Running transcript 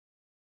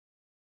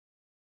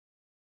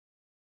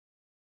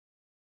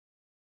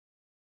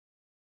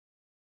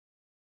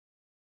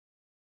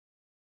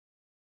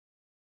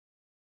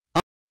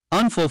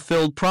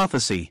Unfulfilled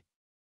Prophecy.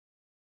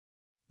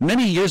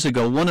 Many years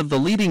ago, one of the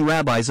leading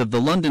rabbis of the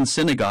London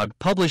synagogue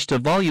published a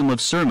volume of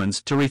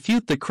sermons to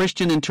refute the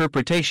Christian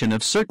interpretation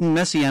of certain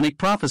messianic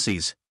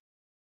prophecies.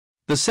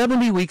 The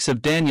 70 weeks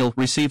of Daniel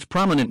received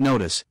prominent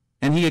notice,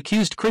 and he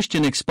accused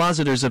Christian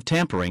expositors of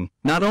tampering,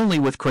 not only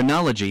with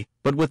chronology,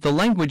 but with the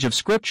language of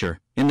Scripture,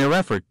 in their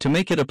effort to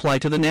make it apply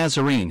to the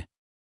Nazarene.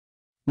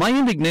 My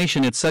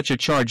indignation at such a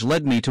charge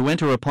led me to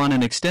enter upon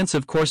an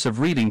extensive course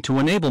of reading to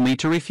enable me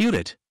to refute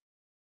it.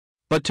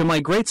 But to my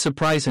great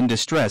surprise and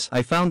distress,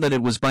 I found that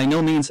it was by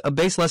no means a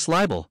baseless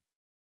libel.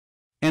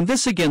 And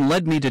this again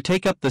led me to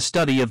take up the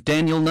study of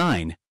Daniel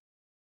 9.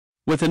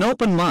 With an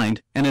open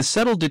mind, and a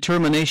settled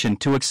determination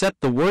to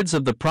accept the words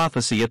of the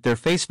prophecy at their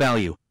face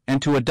value,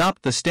 and to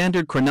adopt the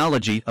standard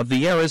chronology of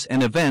the eras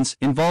and events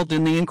involved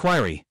in the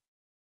inquiry.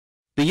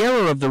 The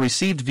error of the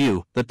received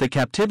view, that the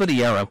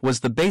captivity era was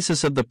the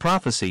basis of the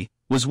prophecy,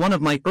 was one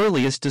of my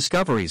earliest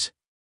discoveries.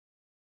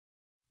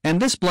 And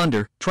this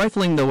blunder,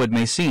 trifling though it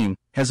may seem,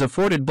 has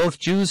afforded both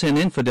Jews and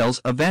infidels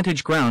a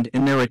vantage ground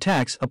in their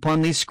attacks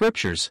upon these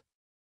scriptures.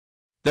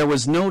 There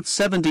was no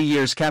 70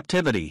 years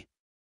captivity.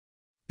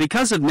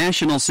 Because of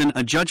national sin,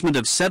 a judgment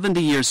of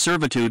 70 years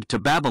servitude to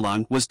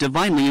Babylon was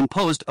divinely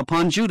imposed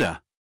upon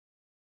Judah.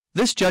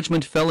 This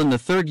judgment fell in the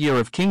 3rd year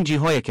of King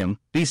Jehoiakim,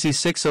 BC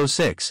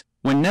 606,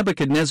 when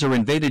Nebuchadnezzar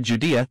invaded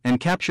Judea and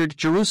captured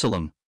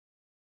Jerusalem.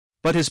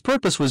 But his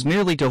purpose was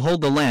merely to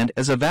hold the land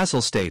as a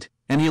vassal state,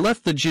 and he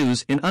left the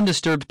Jews in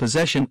undisturbed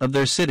possession of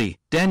their city,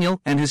 Daniel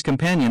and his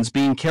companions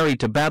being carried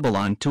to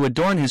Babylon to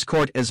adorn his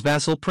court as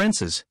vassal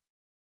princes.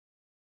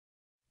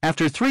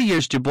 After 3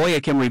 years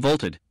Jehoiakim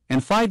revolted,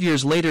 and 5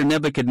 years later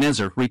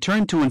Nebuchadnezzar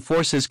returned to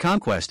enforce his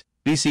conquest,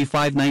 BC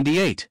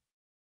 598.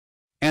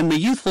 And the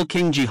youthful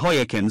King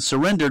Jehoiakim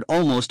surrendered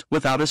almost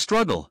without a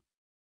struggle.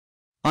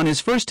 On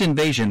his first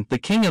invasion, the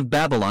king of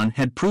Babylon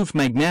had proved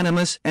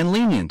magnanimous and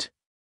lenient.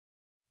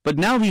 But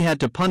now he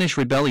had to punish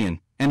rebellion,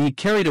 and he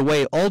carried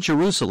away all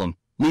Jerusalem,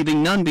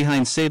 leaving none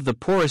behind save the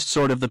poorest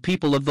sort of the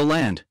people of the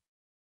land.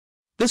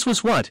 This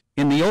was what,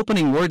 in the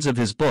opening words of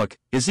his book,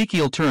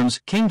 Ezekiel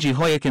terms King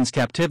Jehoiakim's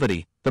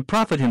captivity, the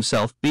prophet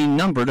himself being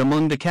numbered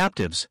among the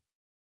captives.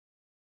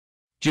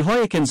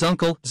 Jehoiakim's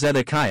uncle,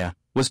 Zedekiah,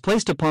 was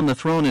placed upon the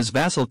throne as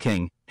vassal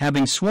king,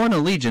 having sworn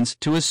allegiance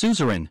to his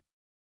suzerain.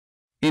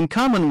 In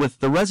common with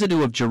the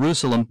residue of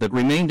Jerusalem that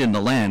remained in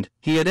the land,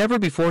 he had ever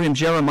before him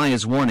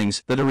Jeremiah's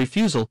warnings that a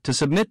refusal to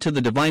submit to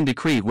the divine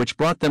decree which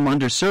brought them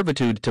under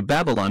servitude to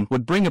Babylon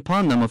would bring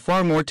upon them a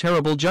far more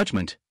terrible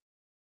judgment.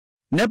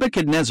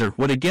 Nebuchadnezzar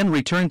would again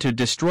return to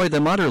destroy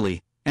them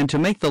utterly, and to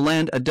make the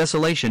land a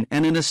desolation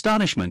and an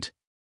astonishment.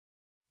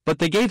 But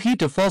they gave heed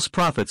to false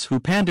prophets who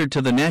pandered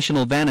to the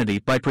national vanity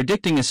by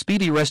predicting a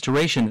speedy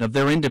restoration of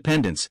their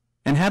independence,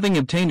 and having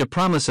obtained a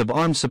promise of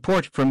armed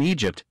support from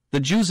Egypt, the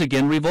Jews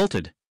again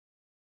revolted.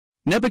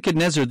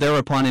 Nebuchadnezzar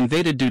thereupon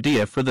invaded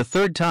Judea for the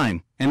 3rd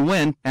time, and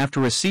when,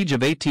 after a siege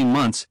of 18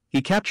 months,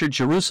 he captured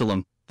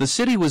Jerusalem, the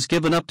city was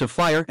given up to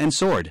fire and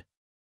sword.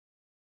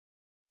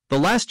 The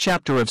last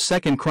chapter of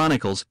 2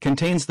 Chronicles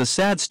contains the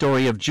sad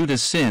story of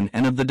Judah's sin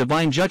and of the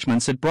divine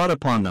judgments it brought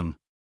upon them.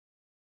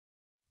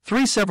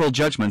 3 several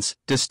judgments,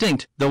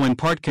 distinct, though in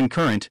part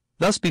concurrent,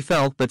 thus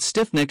befell that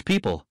stiff-necked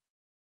people.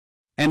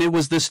 And it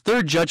was this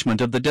 3rd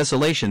judgment of the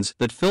desolations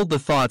that filled the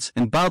thoughts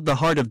and bowed the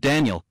heart of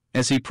Daniel,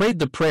 as he prayed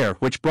the prayer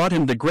which brought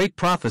him the great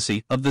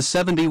prophecy of the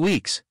 70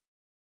 weeks.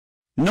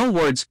 No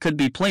words could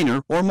be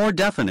plainer or more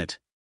definite.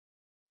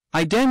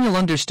 I Daniel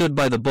understood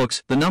by the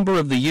books the number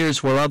of the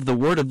years whereof the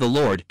word of the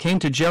Lord came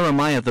to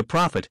Jeremiah the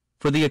prophet,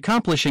 for the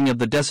accomplishing of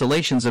the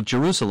desolations of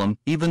Jerusalem,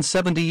 even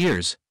 70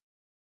 years.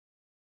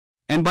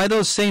 And by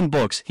those same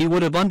books he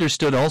would have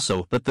understood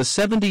also that the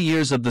 70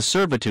 years of the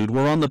servitude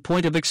were on the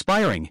point of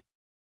expiring.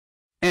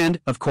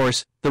 And, of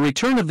course, the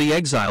return of the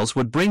exiles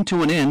would bring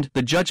to an end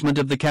the judgment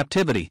of the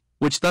captivity,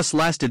 which thus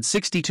lasted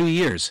 62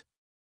 years.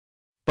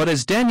 But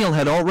as Daniel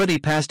had already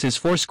passed his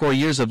 80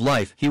 years of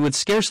life, he would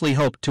scarcely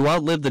hope to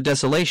outlive the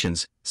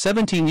desolations,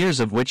 17 years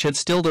of which had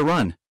still to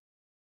run.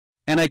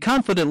 And I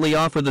confidently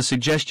offer the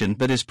suggestion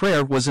that his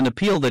prayer was an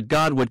appeal that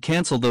God would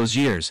cancel those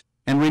years,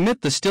 and remit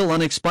the still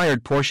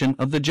unexpired portion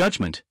of the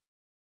judgment.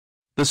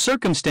 The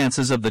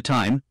circumstances of the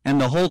time,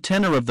 and the whole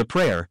tenor of the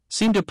prayer,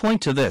 seem to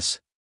point to this.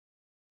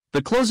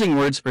 The closing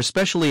words are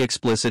specially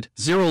explicit: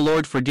 0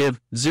 Lord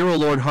forgive, 0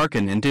 Lord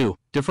hearken and do,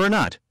 defer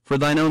not, for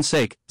thine own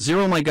sake,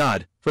 0 my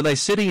God, for thy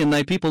city and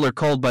thy people are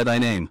called by thy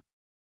name.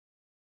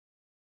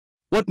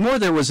 What more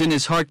there was in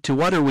his heart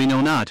to utter we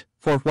know not,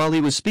 for while he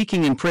was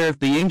speaking in prayer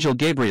the angel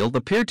Gabriel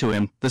appeared to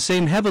him, the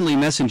same heavenly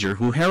messenger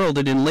who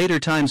heralded in later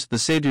times the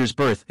Saviour's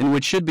birth, in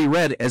which should be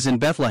read as in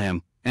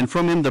Bethlehem, and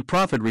from him the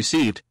prophet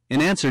received,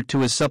 in answer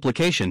to his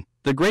supplication,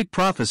 the great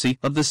prophecy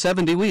of the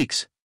 70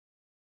 weeks.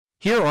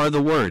 Here are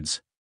the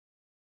words.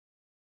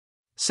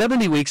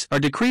 70 weeks are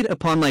decreed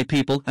upon thy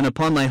people and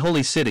upon thy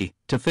holy city,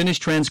 to finish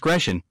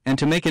transgression, and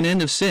to make an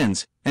end of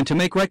sins, and to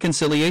make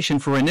reconciliation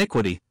for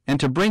iniquity, and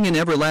to bring in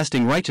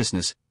everlasting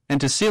righteousness,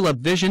 and to seal up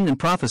vision and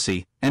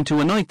prophecy, and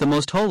to anoint the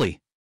most holy.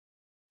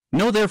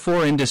 Know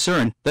therefore and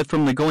discern, that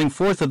from the going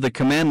forth of the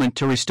commandment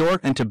to restore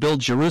and to build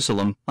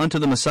Jerusalem, unto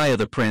the Messiah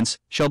the Prince,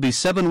 shall be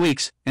 7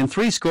 weeks, and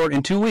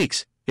 62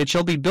 weeks, it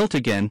shall be built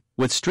again,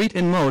 with street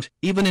and moat,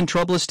 even in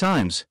troublous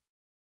times.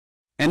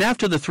 And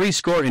after the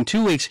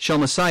 62 weeks shall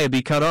Messiah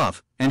be cut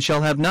off, and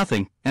shall have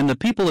nothing, and the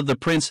people of the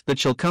prince that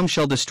shall come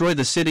shall destroy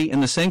the city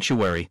and the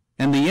sanctuary,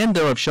 and the end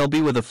thereof shall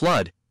be with a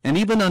flood, and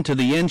even unto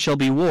the end shall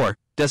be war,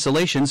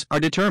 desolations are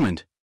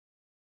determined.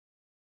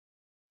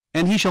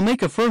 And he shall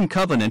make a firm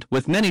covenant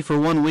with many for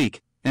 1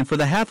 week, and for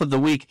the half of the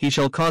week he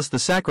shall cause the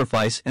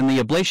sacrifice and the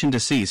oblation to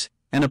cease,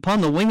 and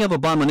upon the wing of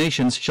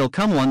abominations shall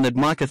come one that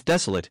mocketh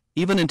desolate,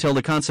 even until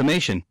the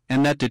consummation,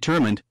 and that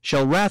determined,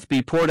 shall wrath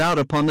be poured out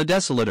upon the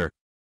desolator.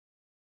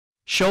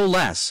 Show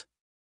less.